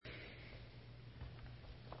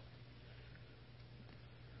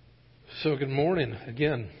So good morning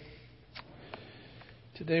again.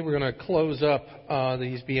 Today we're going to close up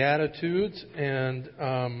these Beatitudes and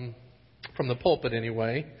from the pulpit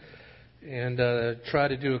anyway, and try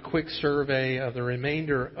to do a quick survey of the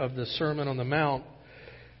remainder of the Sermon on the Mount,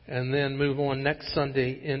 and then move on next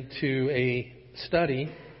Sunday into a study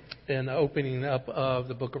and opening up of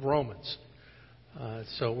the book of Romans.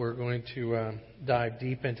 So we're going to dive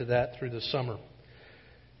deep into that through the summer.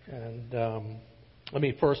 And let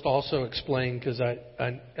me first also explain, because I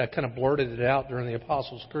kind of blurted it out during the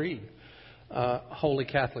Apostles' Creed, Holy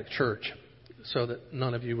Catholic Church, so that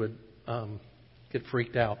none of you would get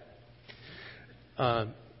freaked out.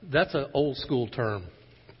 That's an old school term.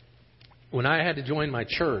 When I had to join my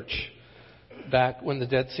church back when the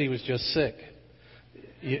Dead Sea was just sick,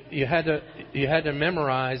 you had to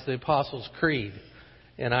memorize the Apostles' Creed.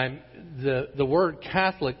 And the word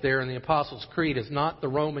Catholic there in the Apostles' Creed is not the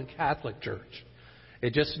Roman Catholic Church.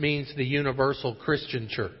 It just means the universal Christian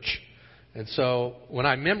church. And so when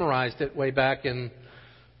I memorized it way back in,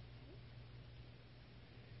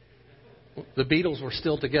 the Beatles were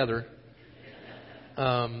still together,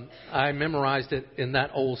 I memorized it in that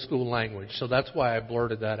old school language. So that's why I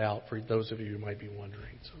blurted that out for those of you who might be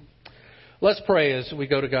wondering. So let's pray as we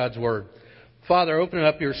go to God's Word. Father, open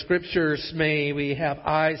up your Scriptures. May we have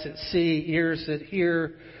eyes that see, ears that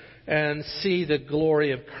hear, and see the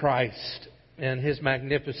glory of Christ and His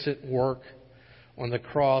magnificent work on the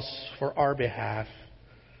cross for our behalf.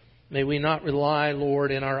 May we not rely,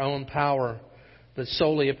 Lord, in our own power, but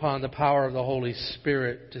solely upon the power of the Holy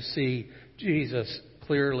Spirit to see Jesus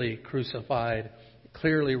clearly crucified,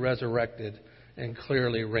 clearly resurrected, and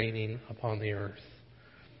clearly reigning upon the earth.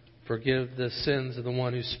 Forgive the sins of the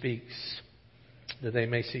one who speaks, that they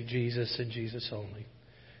may see Jesus and Jesus only.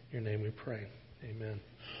 In your name we pray. Amen.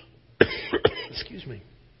 Excuse me.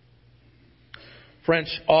 French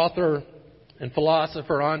author and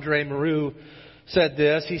philosopher André Malraux said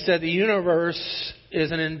this. He said, the universe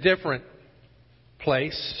is an indifferent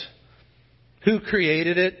place. Who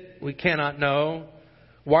created it? We cannot know.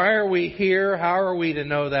 Why are we here? How are we to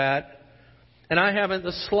know that? And I haven't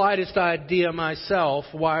the slightest idea myself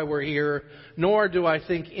why we're here, nor do I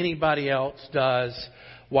think anybody else does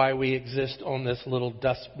why we exist on this little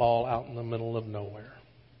dust ball out in the middle of nowhere.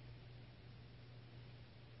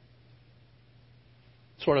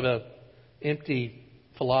 Sort of a empty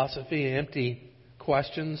philosophy, empty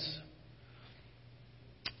questions,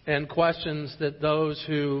 and questions that those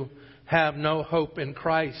who have no hope in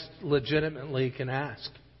Christ legitimately can ask.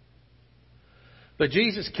 But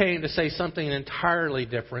Jesus came to say something entirely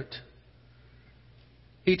different.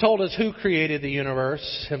 He told us who created the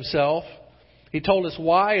universe, Himself. He told us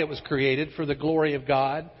why it was created, for the glory of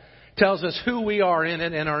God. Tells us who we are in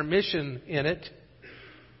it and our mission in it,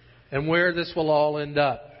 and where this will all end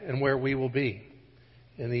up and where we will be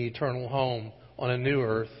in the eternal home on a new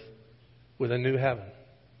earth with a new heaven.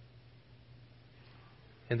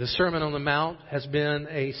 And the Sermon on the Mount has been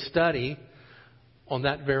a study on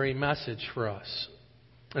that very message for us.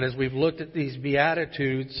 And as we've looked at these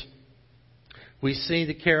Beatitudes, we see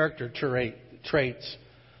the character traits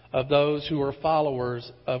of those who are followers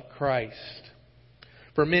of Christ.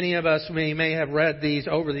 For many of us, we may have read these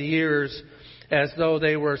over the years as though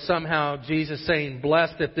they were somehow Jesus saying,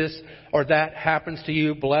 blessed if this or that happens to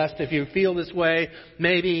you, blessed if you feel this way,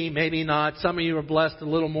 maybe, maybe not. Some of you are blessed a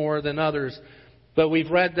little more than others. But we've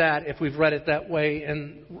read that, if we've read it that way,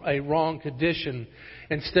 in a wrong condition,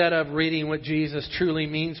 instead of reading what Jesus truly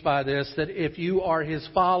means by this, that if you are His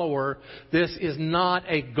follower, this is not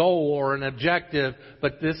a goal or an objective,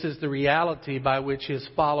 but this is the reality by which His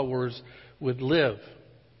followers would live.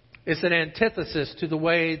 It's an antithesis to the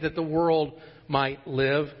way that the world might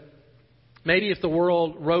live. Maybe if the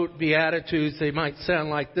world wrote Beatitudes, they might sound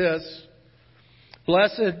like this.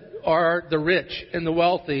 Blessed are the rich and the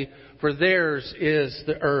wealthy, for theirs is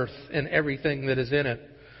the earth and everything that is in it.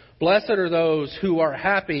 Blessed are those who are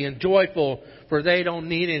happy and joyful, for they don't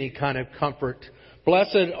need any kind of comfort.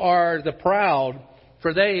 Blessed are the proud,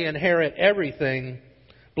 for they inherit everything.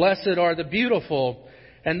 Blessed are the beautiful,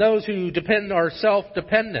 and those who are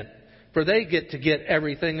self-dependent, for they get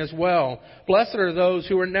everything as well. Blessed are those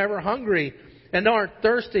who are never hungry and aren't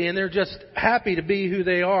thirsty, and they're just happy to be who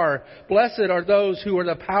they are. Blessed are those who are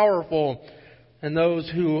the powerful, and those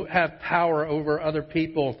who have power over other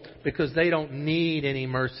people, because they don't need any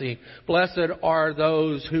mercy. Blessed are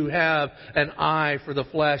those who have an eye for the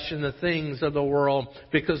flesh and the things of the world,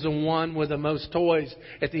 because the one with the most toys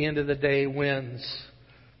at the end of the day wins.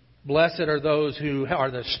 Blessed are those who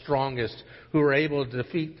are the strongest, who are able to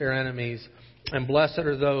defeat their enemies. And blessed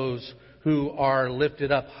are those who are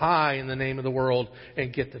lifted up high in the name of the world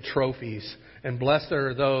and get the trophies. And blessed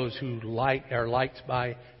are those who are liked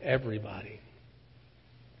by everybody.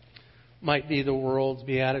 Might be the world's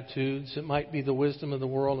beatitudes. It might be the wisdom of the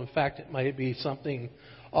world. In fact, it might be something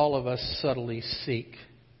all of us subtly seek.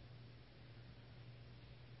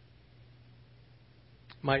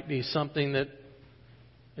 Might be something that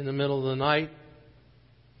in the middle of the night,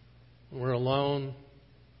 when we're alone,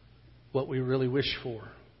 what we really wish for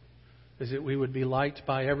is that we would be liked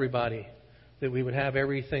by everybody, that we would have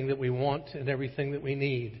everything that we want and everything that we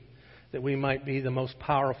need, that we might be the most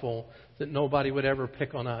powerful, that nobody would ever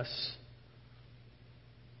pick on us.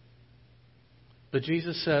 But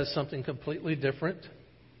Jesus says something completely different.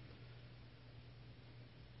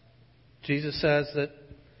 Jesus says that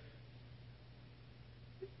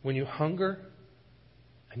when you hunger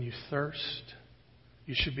and you thirst,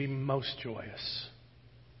 you should be most joyous.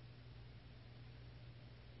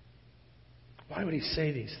 Why would he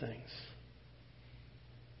say these things?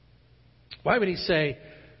 Why would he say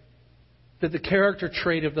that the character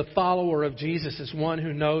trait of the follower of Jesus is one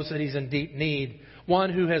who knows that he's in deep need, one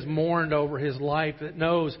who has mourned over his life, that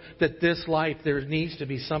knows that this life there needs to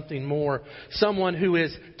be something more, someone who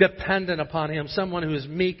is dependent upon him, someone who is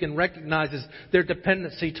meek and recognizes their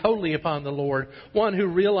dependency totally upon the Lord, one who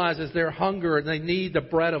realizes their hunger and they need the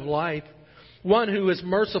bread of life, one who is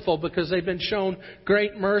merciful because they've been shown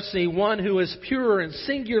great mercy, one who is pure and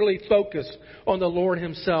singularly focused on the Lord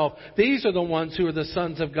himself. These are the ones who are the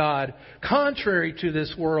sons of God. Contrary to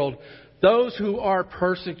this world, those who are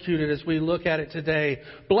persecuted, as we look at it today,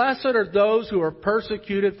 blessed are those who are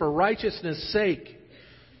persecuted for righteousness' sake.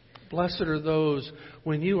 Blessed are those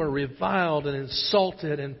when you are reviled and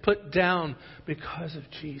insulted and put down because of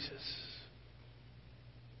Jesus.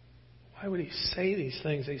 Why would he say these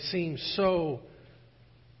things? They seem so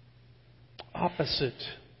opposite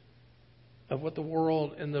of what the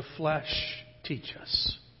world and the flesh teach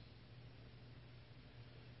us.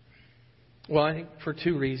 Well, I think for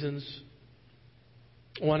two reasons.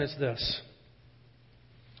 One is this: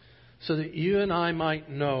 so that you and I might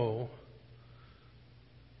know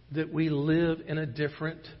that we live in a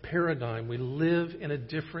different paradigm. We live in a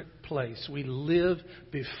different place. We live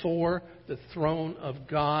before the throne of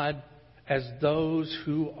God as those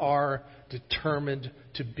who are determined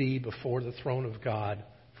to be before the throne of God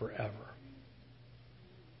forever.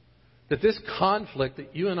 That this conflict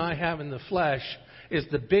that you and I have in the flesh is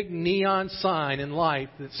the big neon sign in life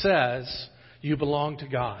that says you belong to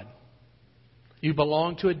God. You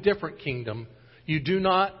belong to a different kingdom. You do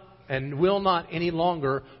not and will not any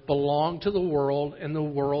longer belong to the world and the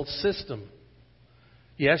world system.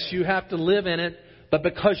 Yes, you have to live in it, but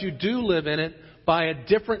because you do live in it, by a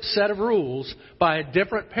different set of rules, by a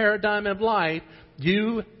different paradigm of life,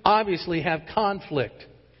 you obviously have conflict.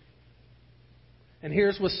 And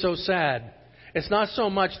here's what's so sad. It's not so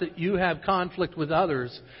much that you have conflict with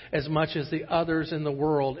others as much as the others in the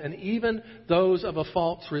world, and even those of a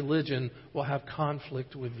false religion will have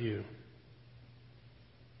conflict with you.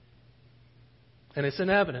 And it's an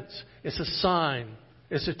evidence. It's a sign.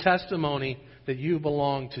 It's a testimony that you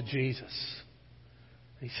belong to Jesus.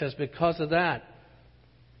 He says, because of that,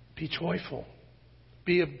 be joyful.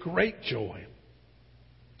 Be of great joy.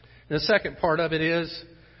 And the second part of it is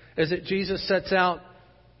that Jesus sets out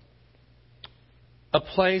a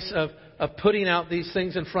place of putting out these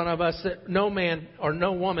things in front of us that no man or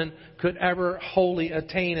no woman could ever wholly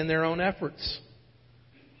attain in their own efforts,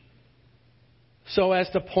 so as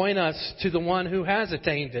to point us to the one who has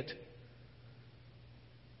attained it.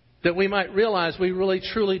 That we might realize we really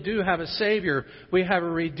truly do have a Savior. We have a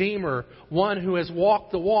Redeemer. One who has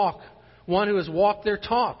walked the walk. One who has walked their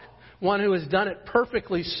talk. One who has done it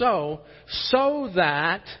perfectly so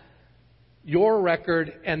that your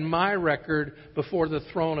record and my record before the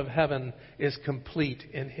throne of heaven is complete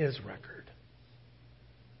in His record.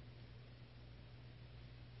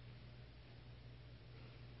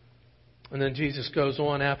 And then Jesus goes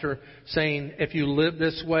on after saying, if you live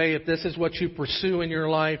this way, if this is what you pursue in your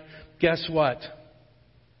life, guess what?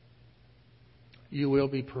 You will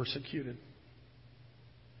be persecuted.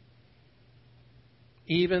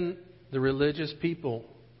 Even the religious people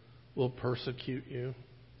will persecute you.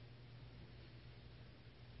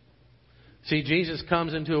 See, Jesus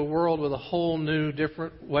comes into a world with a whole new,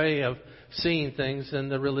 different way of seeing things than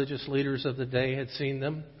the religious leaders of the day had seen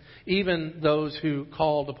them. Even those who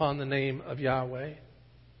called upon the name of Yahweh.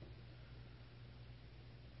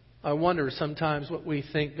 I wonder sometimes what we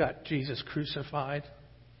think got Jesus crucified.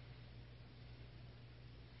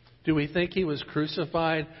 Do we think He was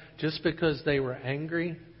crucified just because they were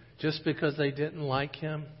angry? Just because they didn't like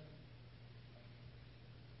Him?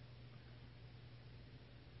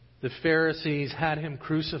 The Pharisees had him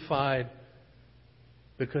crucified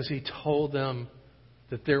because he told them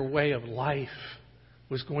that their way of life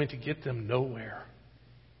was going to get them nowhere.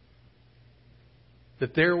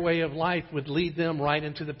 That their way of life would lead them right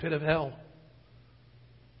into the pit of hell.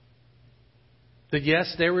 That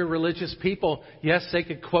yes, they were religious people. Yes, they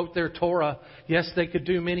could quote their Torah. Yes, they could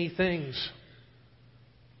do many things.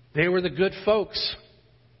 They were the good folks.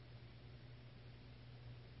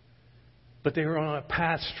 But they were on a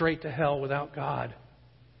path straight to hell without God.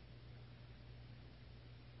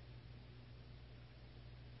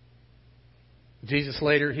 Jesus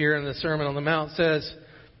later here in the Sermon on the Mount says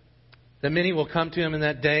that many will come to Him in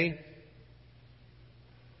that day.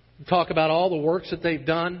 Talk about all the works that they've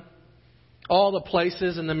done. All the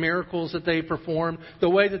places and the miracles that they performed. The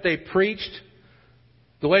way that they preached.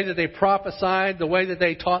 The way that they prophesied. The way that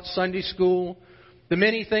they taught Sunday school. The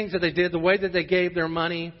many things that they did. The way that they gave their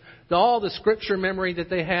money. All the scripture memory that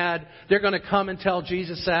they had. They're going to come and tell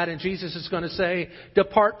Jesus that. And Jesus is going to say,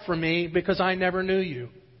 "Depart from me because I never knew you."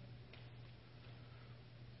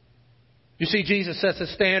 You see, Jesus sets a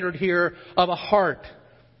standard here of a heart.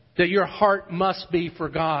 That your heart must be for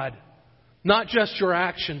God. Not just your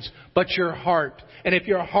actions, but your heart. And if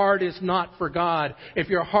your heart is not for God, if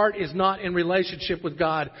your heart is not in relationship with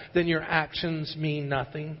God, then your actions mean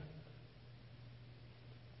nothing.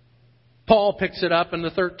 Paul picks it up in the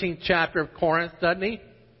 13th chapter of Corinth, doesn't he?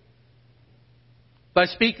 By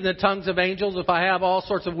speaking the tongues of angels, if I have all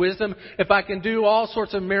sorts of wisdom, if I can do all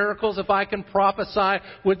sorts of miracles, if I can prophesy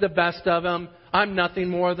with the best of them, I'm nothing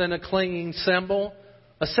more than a clanging cymbal,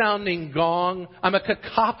 a sounding gong. I'm a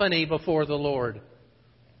cacophony before the Lord.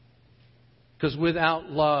 Because without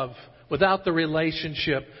love, without the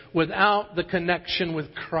relationship, without the connection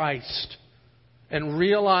with Christ, and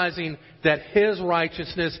realizing that His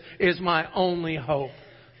righteousness is my only hope,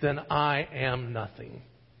 then I am nothing.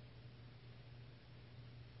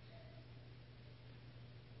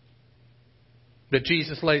 That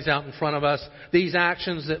Jesus lays out in front of us these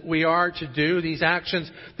actions that we are to do, these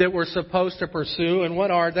actions that we're supposed to pursue. And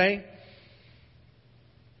what are they?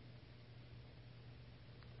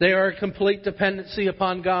 They are a complete dependency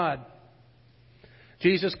upon God.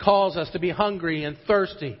 Jesus calls us to be hungry and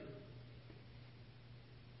thirsty.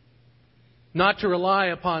 Not to rely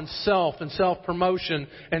upon self and self-promotion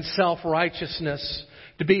and self-righteousness.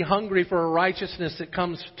 To be hungry for a righteousness that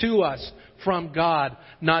comes to us from God,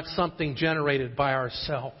 not something generated by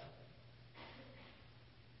ourselves.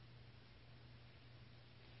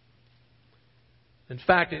 In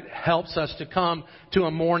fact, it helps us to come to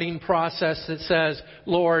a mourning process that says,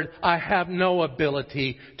 Lord, I have no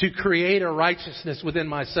ability to create a righteousness within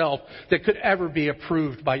myself that could ever be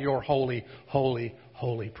approved by your holy, holy,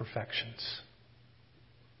 holy perfections.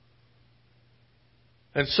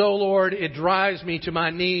 And so, Lord, it drives me to my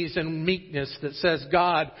knees in meekness that says,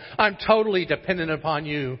 God, I'm totally dependent upon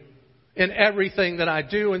you in everything that I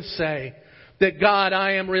do and say. That, God,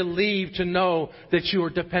 I am relieved to know that you are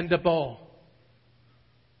dependable.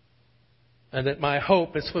 And that my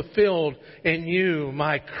hope is fulfilled in you,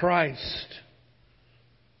 my Christ.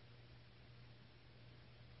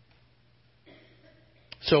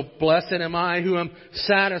 So blessed am I who am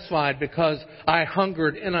satisfied because I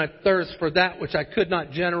hungered and I thirst for that which I could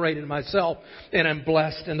not generate in myself, and am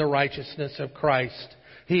blessed in the righteousness of Christ.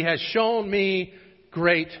 He has shown me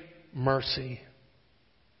great mercy.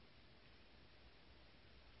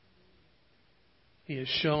 He has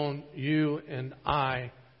shown you and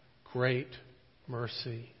I great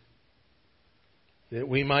mercy. That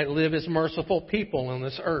we might live as merciful people on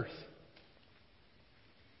this earth.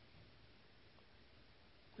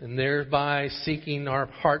 And thereby seeking our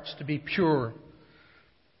hearts to be pure.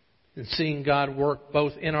 And seeing God work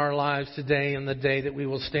both in our lives today and the day that we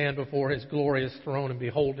will stand before His glorious throne and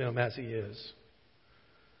behold Him as He is.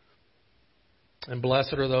 And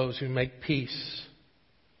blessed are those who make peace.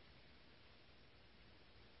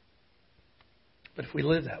 But if we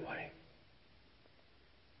live that way,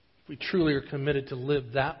 if we truly are committed to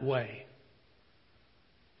live that way,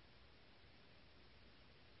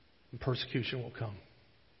 then persecution will come.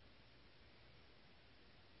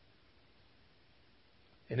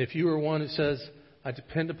 And if you are one who says, I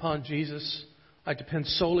depend upon Jesus, I depend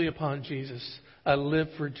solely upon Jesus, I live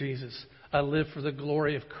for Jesus, I live for the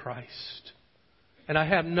glory of Christ, and I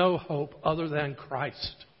have no hope other than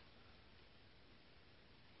Christ,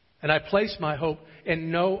 and I place my hope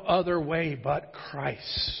in no other way but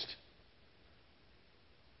Christ,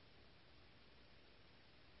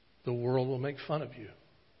 the world will make fun of you.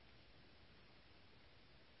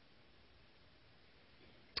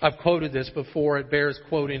 I've quoted this before. It bears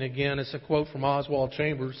quoting again. It's a quote from Oswald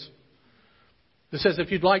Chambers. It says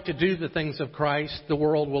if you'd like to do the things of Christ, the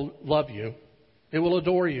world will love you. It will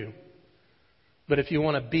adore you. But if you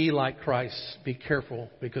want to be like Christ, be careful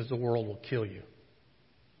because the world will kill you.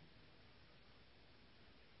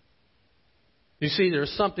 You see,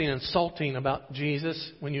 there's something insulting about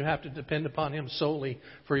Jesus when you have to depend upon Him solely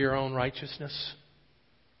for your own righteousness.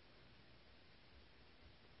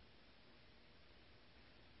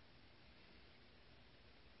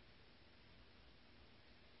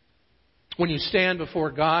 When you stand before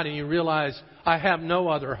God and you realize, I have no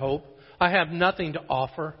other hope, I have nothing to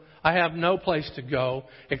offer, I have no place to go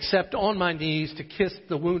except on my knees to kiss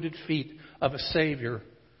the wounded feet of a Savior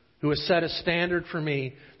who has set a standard for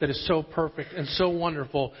me that is so perfect and so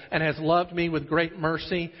wonderful and has loved me with great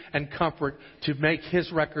mercy and comfort to make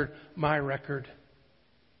His record my record,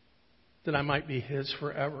 that I might be His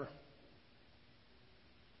forever.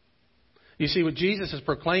 You see, what Jesus is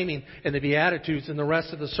proclaiming in the Beatitudes and the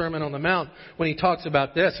rest of the Sermon on the Mount, when He talks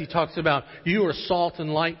about this, He talks about you are salt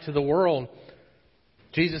and light to the world.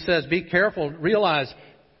 Jesus says, be careful, realize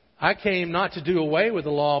I came not to do away with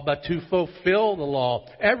the law, but to fulfill the law.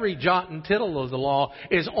 Every jot and tittle of the law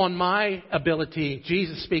is on my ability,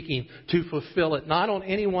 Jesus speaking, to fulfill it, not on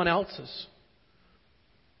anyone else's.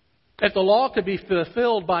 If the law could be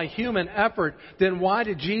fulfilled by human effort, then why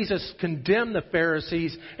did Jesus condemn the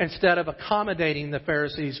Pharisees instead of accommodating the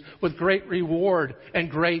Pharisees with great reward and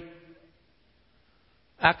great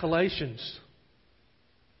accolations?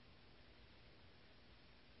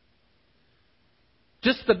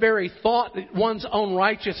 Just the very thought that one's own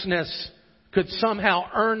righteousness could somehow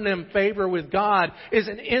earn them favor with God is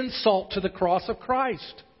an insult to the cross of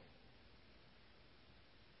Christ.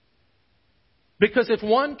 Because if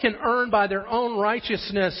one can earn by their own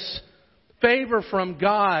righteousness favor from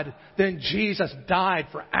God, then Jesus died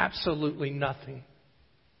for absolutely nothing.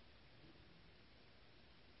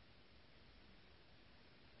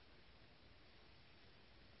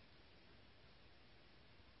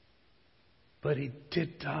 But He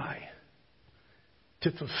did die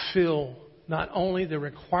to fulfill not only the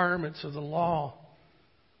requirements of the law,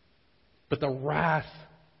 but the wrath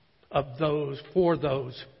of those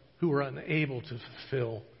who are unable to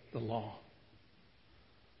fulfill the law,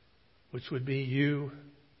 which would be you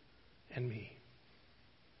and me.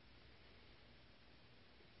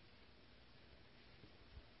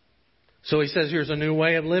 So He says here's a new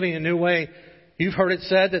way of living, a new way. You've heard it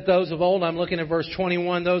said that those of old, I'm looking at verse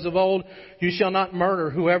 21, those of old, you shall not murder.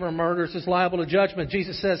 Whoever murders is liable to judgment.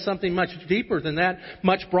 Jesus says something much deeper than that,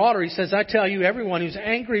 much broader. He says, I tell you, everyone who's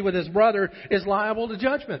angry with his brother is liable to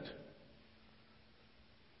judgment.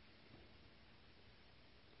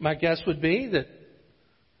 My guess would be that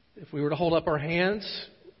if we were to hold up our hands,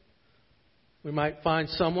 we might find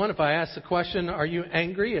someone. If I ask the question, are you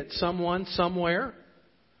angry at someone somewhere?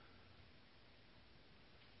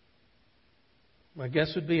 My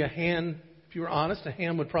guess would be a hand, if you were honest, a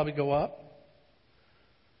hand would probably go up.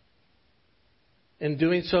 In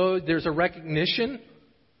doing so, there's a recognition.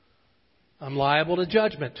 I'm liable to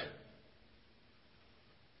judgment.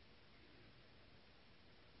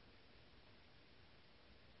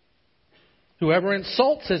 Whoever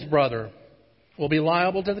insults his brother will be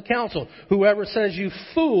liable to the council. Whoever says you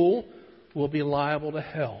fool will be liable to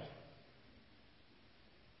hell.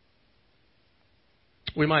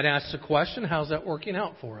 We might ask the question, how's that working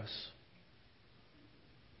out for us?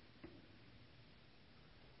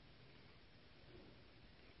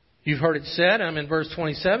 You've heard it said, I'm in verse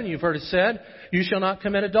 27, you've heard it said, you shall not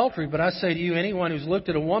commit adultery. But I say to you, anyone who's looked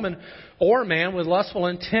at a woman or a man with lustful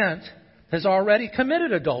intent has already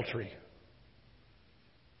committed adultery.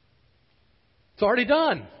 It's already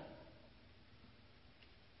done.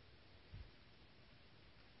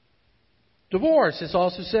 Divorce. It's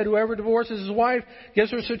also said, whoever divorces his wife gives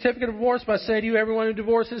her a certificate of divorce. But I say to you, everyone who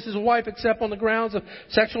divorces his wife except on the grounds of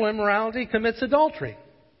sexual immorality commits adultery.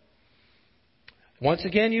 Once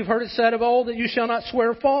again, you've heard it said of old that you shall not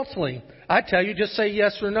swear falsely. I tell you, just say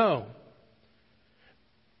yes or no.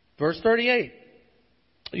 Verse 38.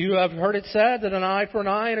 You have heard it said that an eye for an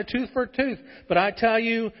eye and a tooth for a tooth. But I tell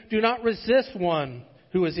you, do not resist one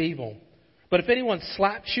who is evil. But if anyone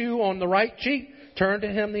slaps you on the right cheek, turn to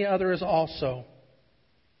him the other as also.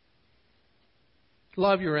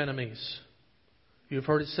 Love your enemies. You've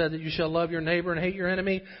heard it said that you shall love your neighbor and hate your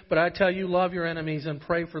enemy. But I tell you, love your enemies and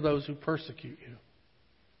pray for those who persecute you.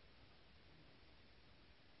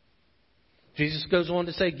 Jesus goes on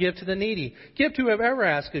to say, give to the needy. Give to whoever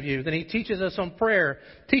asks of you. Then He teaches us on prayer.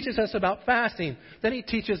 Teaches us about fasting. Then He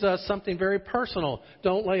teaches us something very personal.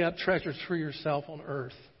 Don't lay up treasures for yourself on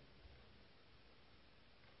earth.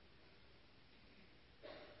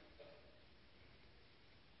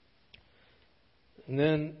 And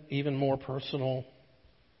then, even more personal,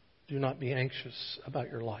 do not be anxious about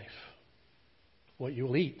your life. What you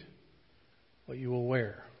will eat, what you will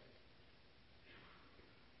wear.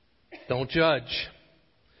 Don't judge.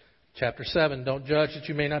 Chapter 7, don't judge that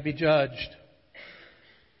you may not be judged.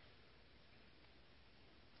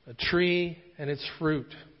 A tree and its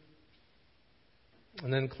fruit.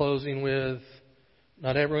 And then closing with,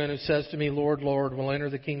 not everyone who says to me, Lord, Lord, will enter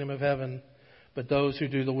the kingdom of heaven, but those who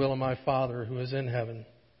do the will of my Father who is in heaven.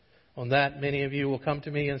 On that, many of you will come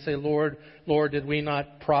to me and say, Lord, Lord, did we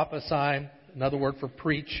not prophesy, another word for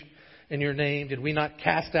preach, in your name? Did we not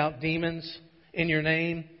cast out demons in your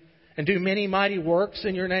name? And do many mighty works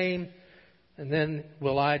in your name? And then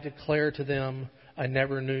will I declare to them, I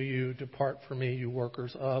never knew you. Depart from me, you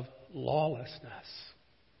workers of lawlessness.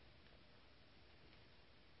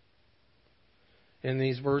 In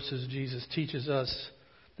these verses, Jesus teaches us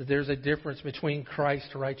that there's a difference between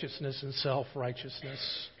Christ's righteousness and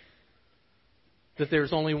self-righteousness. That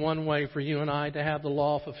there's only one way for you and I to have the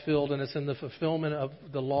law fulfilled, and it's in the fulfillment of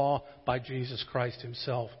the law by Jesus Christ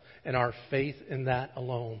Himself and our faith in that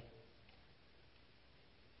alone.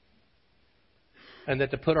 And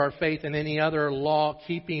that to put our faith in any other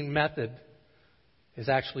law-keeping method is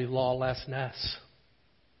actually lawlessness.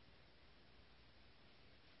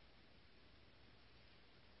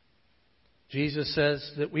 Jesus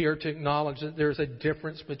says that we are to acknowledge that there's a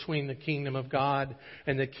difference between the kingdom of God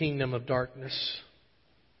and the kingdom of darkness.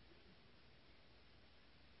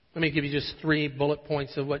 Let me give you just 3 bullet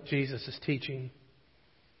points of what Jesus is teaching.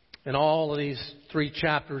 In all of these 3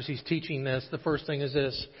 chapters, He's teaching this. The first thing is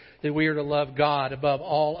this, that we are to love God above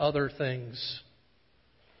all other things.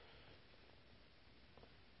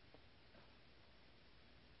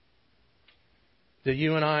 That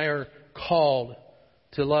you and I are called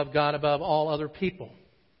to love God above all other people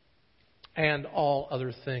and all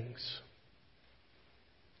other things.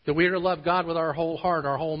 That we are to love God with our whole heart,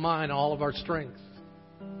 our whole mind, all of our strength.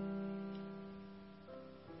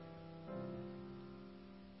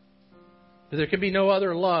 That there can be no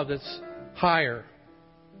other love that's higher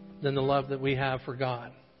than the love that we have for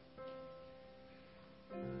God.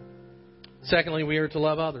 Secondly, we are to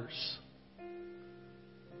love others.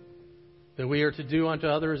 That we are to do unto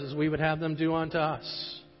others as we would have them do unto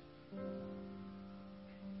us.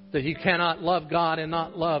 That you cannot love God and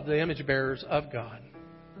not love the image bearers of God.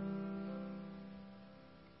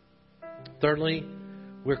 Thirdly,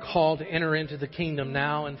 we're called to enter into the kingdom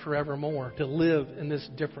now and forevermore, to live in this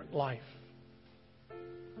different life.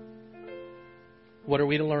 What are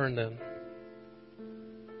we to learn then?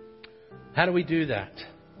 How do we do that?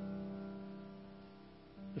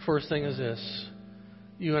 The first thing is this.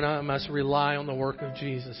 You and I must rely on the work of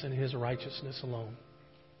Jesus and His righteousness alone.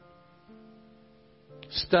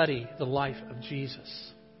 Study the life of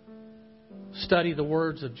Jesus. Study the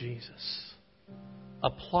words of Jesus.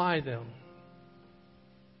 Apply them.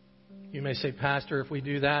 You may say, Pastor, if we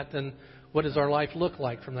do that, then what does our life look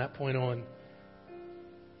like from that point on?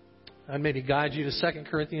 I'd maybe guide you to 2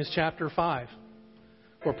 Corinthians chapter 5,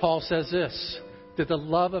 where Paul says this, that the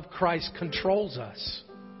love of Christ controls us.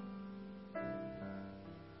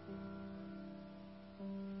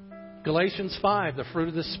 Galatians 5, the fruit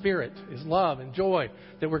of the Spirit is love and joy.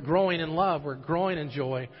 That we're growing in love, we're growing in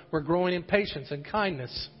joy, we're growing in patience and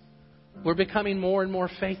kindness. We're becoming more and more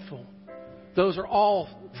faithful. Those are all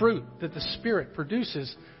fruit that the Spirit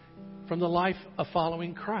produces from the life of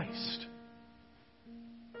following Christ.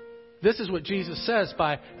 This is what Jesus says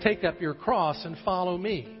by take up your cross and follow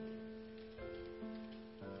me.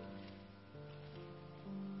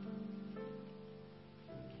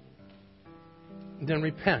 And then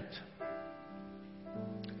repent.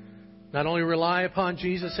 Not only rely upon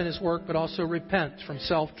Jesus and His work, but also repent from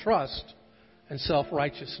self-trust and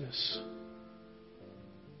self-righteousness.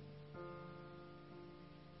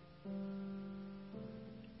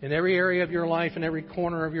 In every area of your life, in every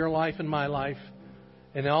corner of your life and my life,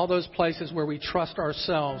 and in all those places where we trust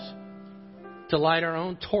ourselves to light our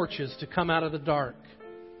own torches to come out of the dark,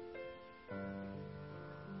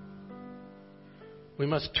 we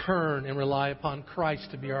must turn and rely upon Christ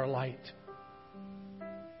to be our light.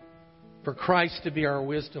 For Christ to be our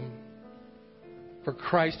wisdom. For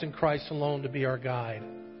Christ and Christ alone to be our guide.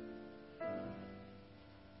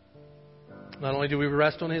 Not only do we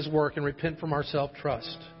rest on His work and repent from our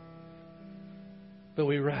self-trust, but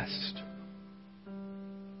we rest.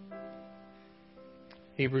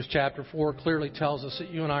 Hebrews chapter 4 clearly tells us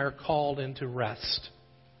that you and I are called into rest.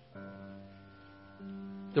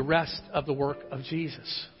 The rest of the work of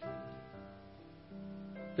Jesus.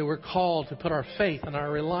 That we're called to put our faith and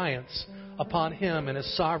our reliance upon Him and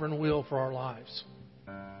His sovereign will for our lives.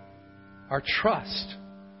 our trust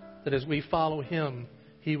that as we follow Him,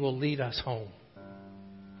 He will lead us home.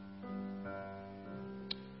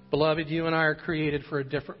 Beloved, you and I are created for a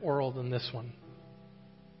different world than this one.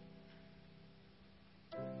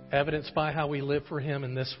 Evidenced by how we live for Him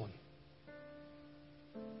in this one.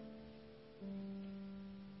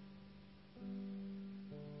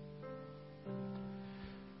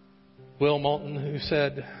 Will Moulton, who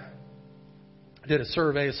did a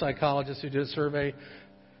survey, a psychologist who did a survey,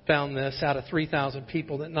 found this: out of 3,000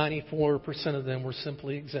 people, that 94% of them were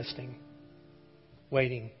simply existing,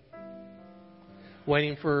 waiting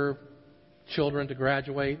for children to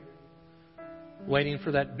graduate, waiting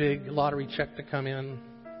for that big lottery check to come in,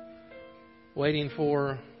 waiting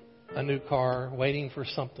for a new car, waiting for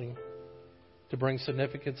something to bring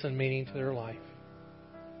significance and meaning to their life.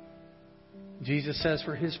 Jesus says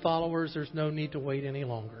for His followers, there's no need to wait any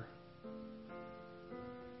longer.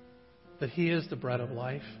 That He is the bread of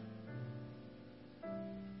life.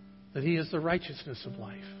 That He is the righteousness of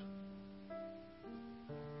life.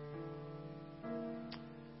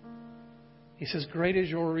 He says, great is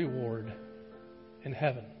your reward in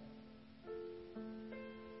heaven.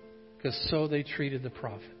 Because so they treated the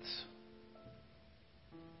prophets.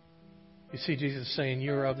 You see Jesus saying,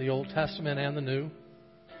 you are of the Old Testament and the New.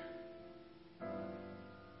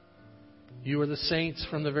 You are the saints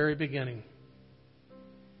from the very beginning.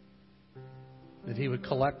 That He would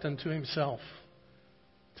collect unto Himself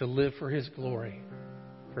to live for His glory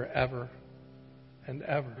forever and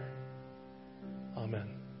ever.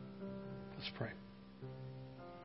 Amen. Let's pray.